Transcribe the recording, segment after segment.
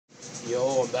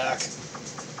Yo, I'm back.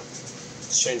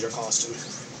 Let's change our costume.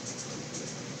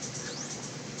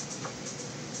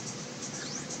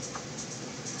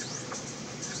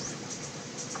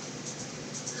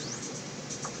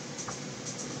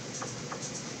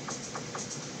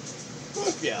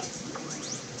 Yeah.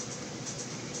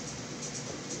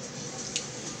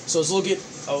 So I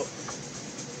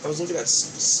was looking at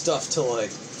stuff to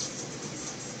like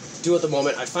do at the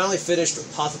moment. I finally finished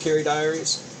Apothecary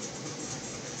Diaries.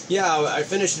 Yeah, I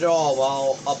finished it all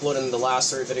while uploading the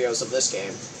last 3 videos of this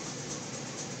game.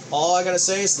 All I gotta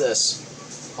say is this: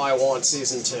 I want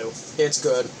Season 2. It's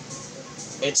good.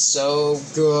 It's so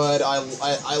good.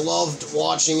 I loved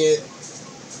watching it.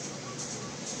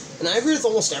 And I agree with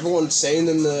almost everyone saying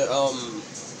in their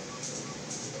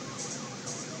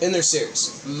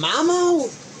series. Mamo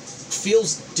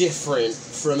feels different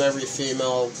from every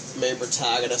female main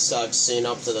protagonist I've seen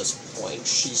up to this point.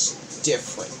 She's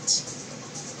different.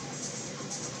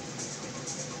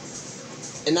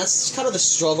 And that's kind of the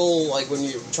struggle, like, when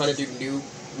you're trying to do new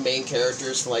main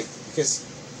characters, because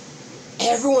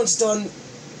everyone's done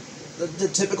the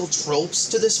typical tropes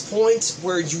to this point,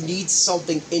 where you need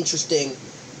something interesting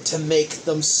to make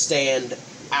them stand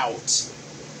out.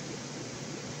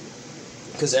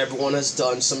 Because everyone has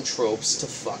done some tropes to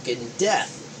fucking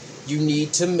death. You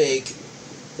need to make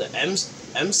the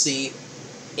MC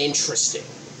interesting.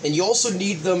 And you also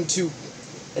need them to,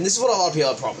 and this is what a lot of people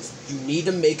have a problem with, you need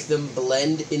to make them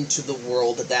blend into the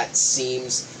world that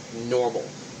seems normal.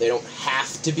 They don't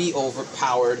have to be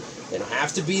overpowered, they don't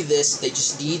have to be this, they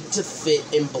just need to fit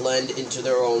and blend into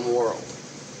their own world.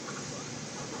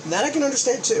 And that I can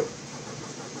understand too.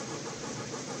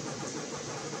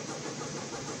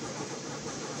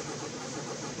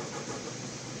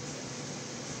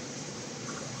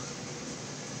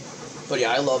 But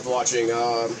yeah, I loved watching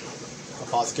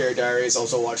Apothecary Diaries.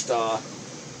 Also watched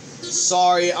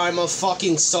sorry, I'm a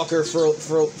fucking sucker for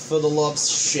the love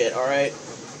shit, alright?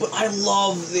 But I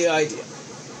love the idea.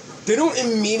 They don't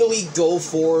immediately go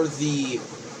for the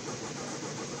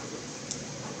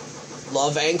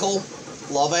love angle.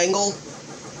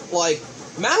 Like,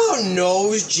 Mao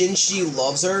knows Jinshi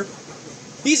loves her.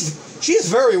 She's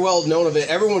very well known of it.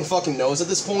 Everyone fucking knows at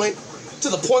this point. To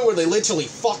the point where they literally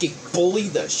fucking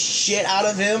bullied the shit out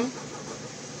of him.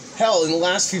 Hell, in the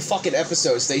last few fucking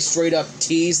episodes, they straight up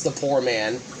teased the poor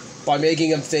man by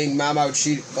making him think Mamo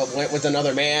went with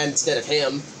another man instead of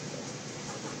him.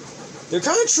 They're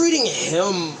kind of treating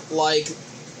him like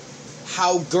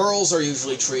how girls are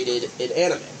usually treated in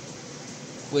anime,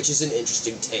 which is an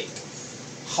interesting take.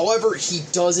 However, he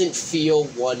doesn't feel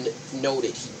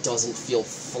one-noted. He doesn't feel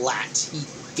flat. He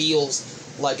feels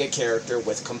like a character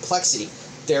with complexity.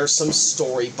 There's some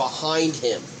story behind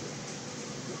him.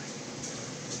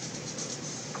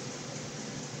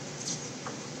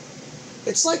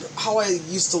 It's like how I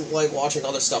used to like watching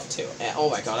other stuff too. Oh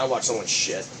my god, I watch so much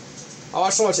shit. I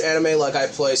watch so much anime like I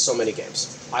play so many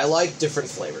games. I like different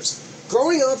flavors.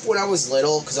 Growing up when I was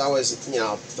little, because I was,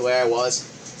 the way I was,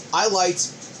 I liked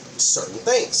certain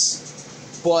things.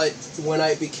 But when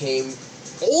I became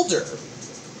older,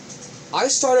 I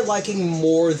started liking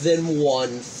more than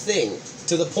one thing,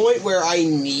 to the point where I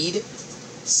need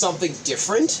something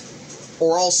different,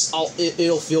 or else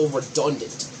it'll feel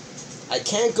redundant. I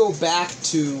can't go back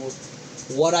to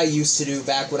what I used to do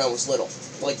back when I was little,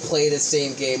 like play the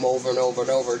same game over and over and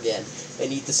over again,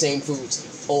 and eat the same foods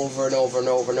over and over and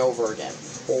over and over again,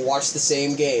 or watch the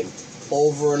same game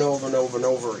over and over and over and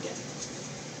over again.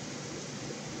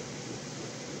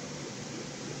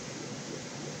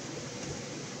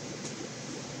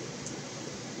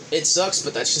 It sucks,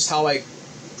 but that's just how I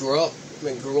grew up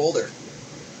and grew older.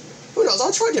 Who knows,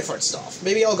 I'll try different stuff.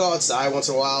 Maybe I'll go outside once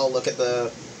in a while,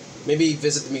 maybe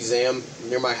visit the museum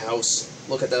near my house,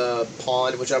 look at the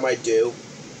pond, which I might do.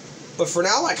 But for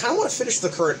now, I kind of want to finish the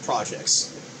current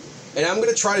projects. And I'm going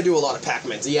to try to do a lot of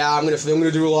Pac-Man. Yeah, I'm going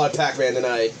to do a lot of Pac-Man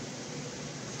tonight.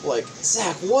 Like,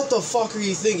 Zach, what the fuck are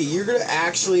you thinking? You're going to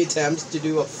actually attempt to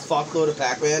do a fuckload of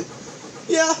Pac-Man?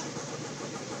 Yeah.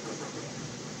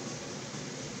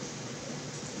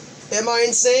 Am I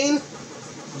insane?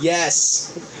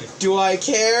 Yes. Do I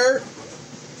care?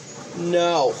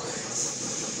 No.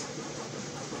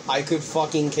 I could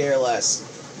fucking care less.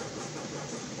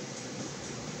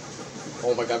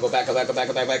 Oh my god, go back.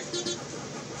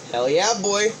 Hell yeah,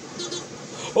 boy.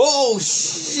 Oh,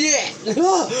 shit!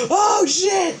 Oh,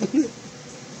 shit!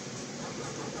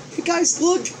 Hey, guys,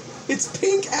 look! It's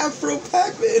Pink Afro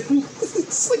Pac-Man!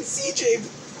 It's like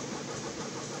CJ.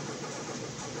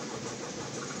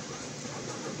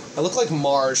 I look like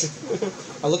Marge.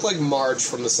 I look like Marge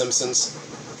from The Simpsons.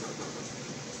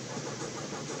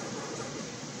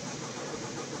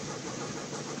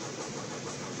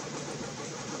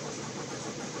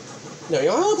 No, you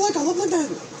know what I look like? I look like that.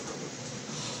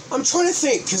 I'm trying to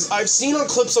think, because I've seen on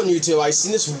clips on YouTube, I've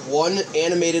seen this one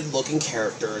animated-looking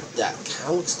character that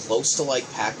kind of looks close to, like,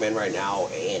 Pac-Man right now,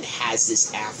 and has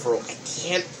this afro. I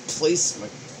can't place my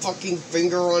fucking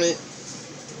finger on it.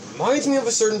 It reminds me of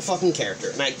a certain fucking character,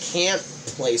 and I can't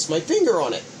place my finger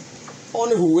on it. On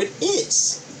who it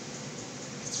is.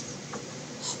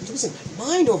 I'm losing my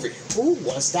mind over here. Who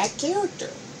was that character?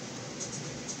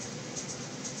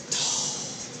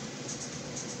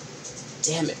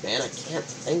 Damn it, man, I can't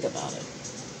think about it.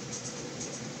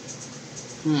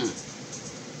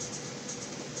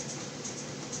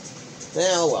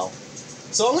 Well.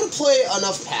 So I'm gonna play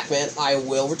enough Pac-Man. I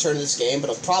will return to this game, but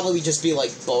it'll probably just be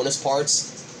like bonus parts.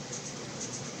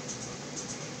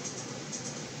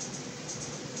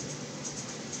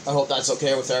 I hope that's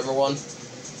okay with everyone.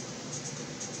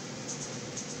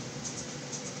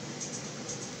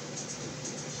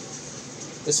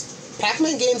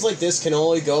 Pac-Man games like this can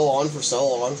only go on for so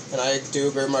long, and I do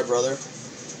agree with my brother.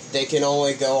 They can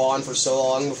only go on for so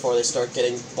long before they start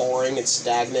getting boring and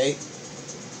stagnate,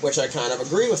 which I kind of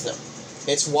agree with him.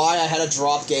 It's why I had to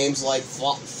drop games like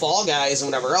Fall Guys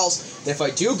and whatever else, and if I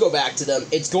do go back to them,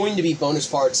 it's going to be bonus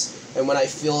parts, and when I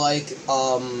feel like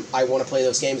I want to play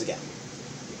those games again.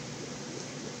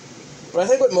 But I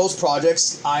think with most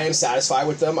projects, I am satisfied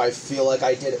with them. I feel like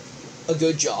I did a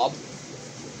good job.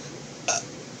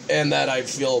 And that I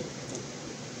feel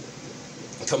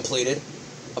completed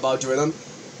about doing them.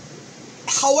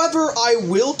 However, I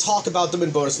will talk about them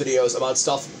in bonus videos, about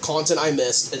content I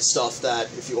missed, and stuff that,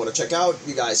 if you want to check out,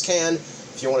 you guys can.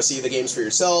 If you want to see the games for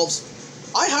yourselves,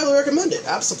 I highly recommend it.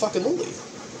 Absolutely.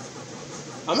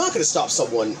 I'm not going to stop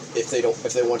someone if they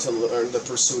want to learn the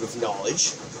pursuit of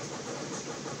knowledge.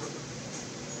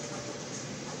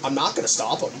 I'm not going to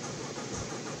stop them.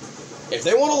 If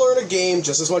they want to learn a game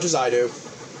just as much as I do,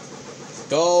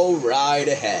 go right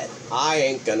ahead. I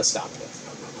ain't gonna stop you.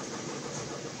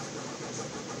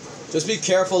 Just be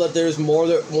careful that there's more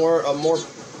than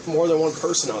one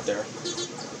person out there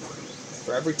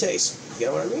for every taste. You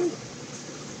know what I mean?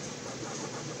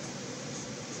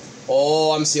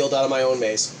 Oh, I'm sealed out of my own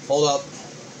maze. Hold up.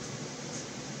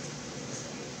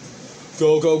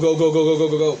 Go, go, go, go, go, go, go,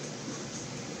 go, go.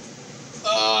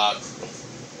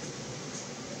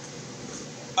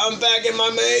 I'm back in my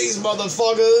maze,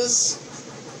 motherfuckers.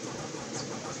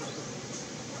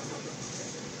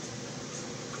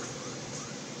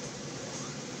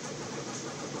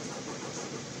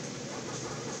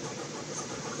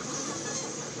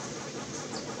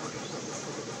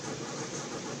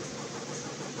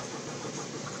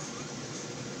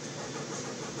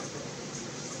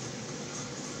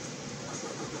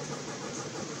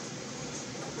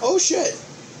 Oh shit.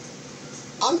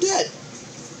 I'm dead.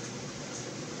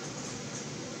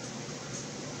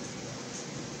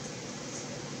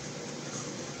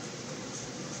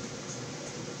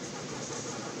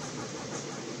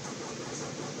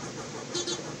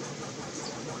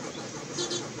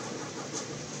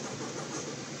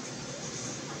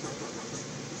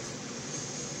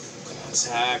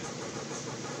 Attack.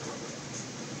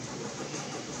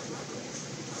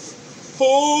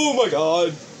 Oh my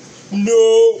god.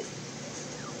 No.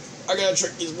 I gotta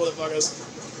trick these motherfuckers.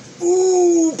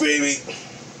 Ooh, baby.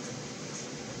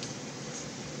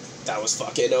 That was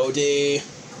fucking OD.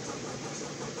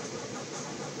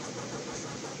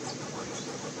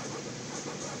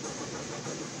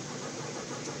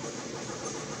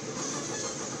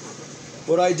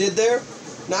 What I did there,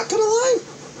 not gonna lie,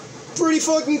 pretty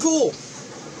fucking cool.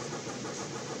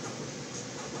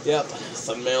 Yep,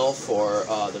 thumbnail for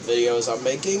the videos I'm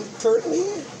making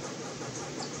currently.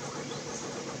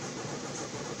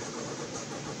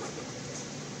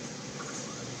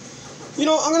 You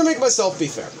know, I'm gonna make myself be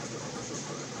fair.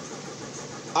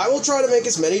 I will try to make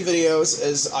as many videos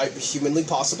as I humanly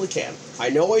possibly can. I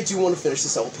know I do want to finish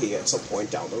this LP at some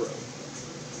point down the road.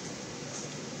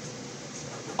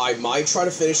 I might try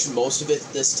to finish most of it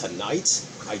this tonight.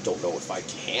 I don't know if I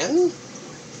can.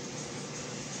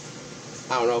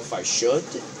 I don't know if I should.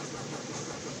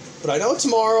 But I know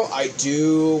tomorrow I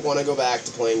do want to go back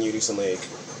to playing Unison League.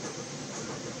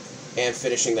 And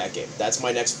finishing that game. That's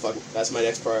my next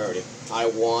priority. I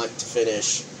want to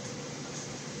finish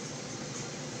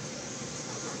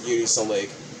Unison League.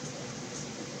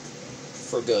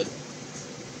 For good.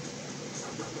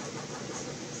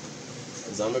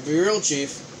 Because I'm gonna be real,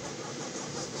 Chief.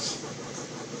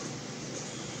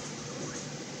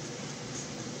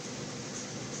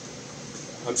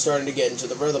 I'm starting to get into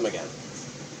the rhythm again.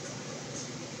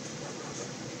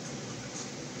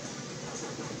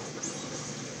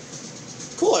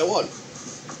 Cool, I won.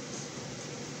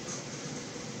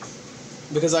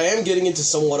 because I am getting into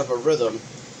somewhat of a rhythm.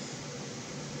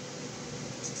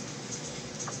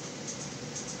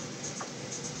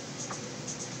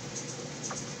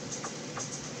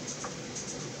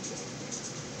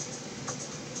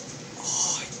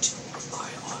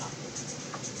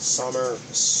 Summer,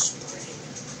 spring,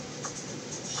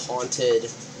 haunted,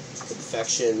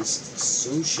 infections,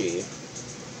 sushi.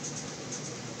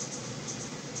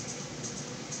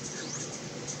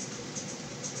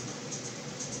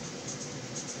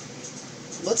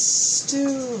 Let's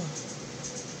do,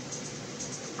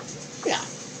 yeah,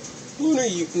 Lunar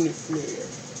New Year.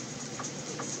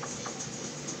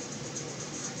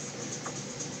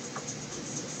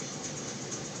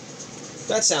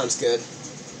 That sounds good.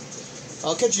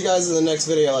 I'll catch you guys in the next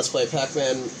video. Let's play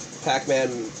Pac-Man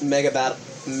Mega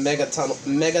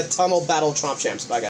Tunnel Battle Chomp Champs. Bye, guys.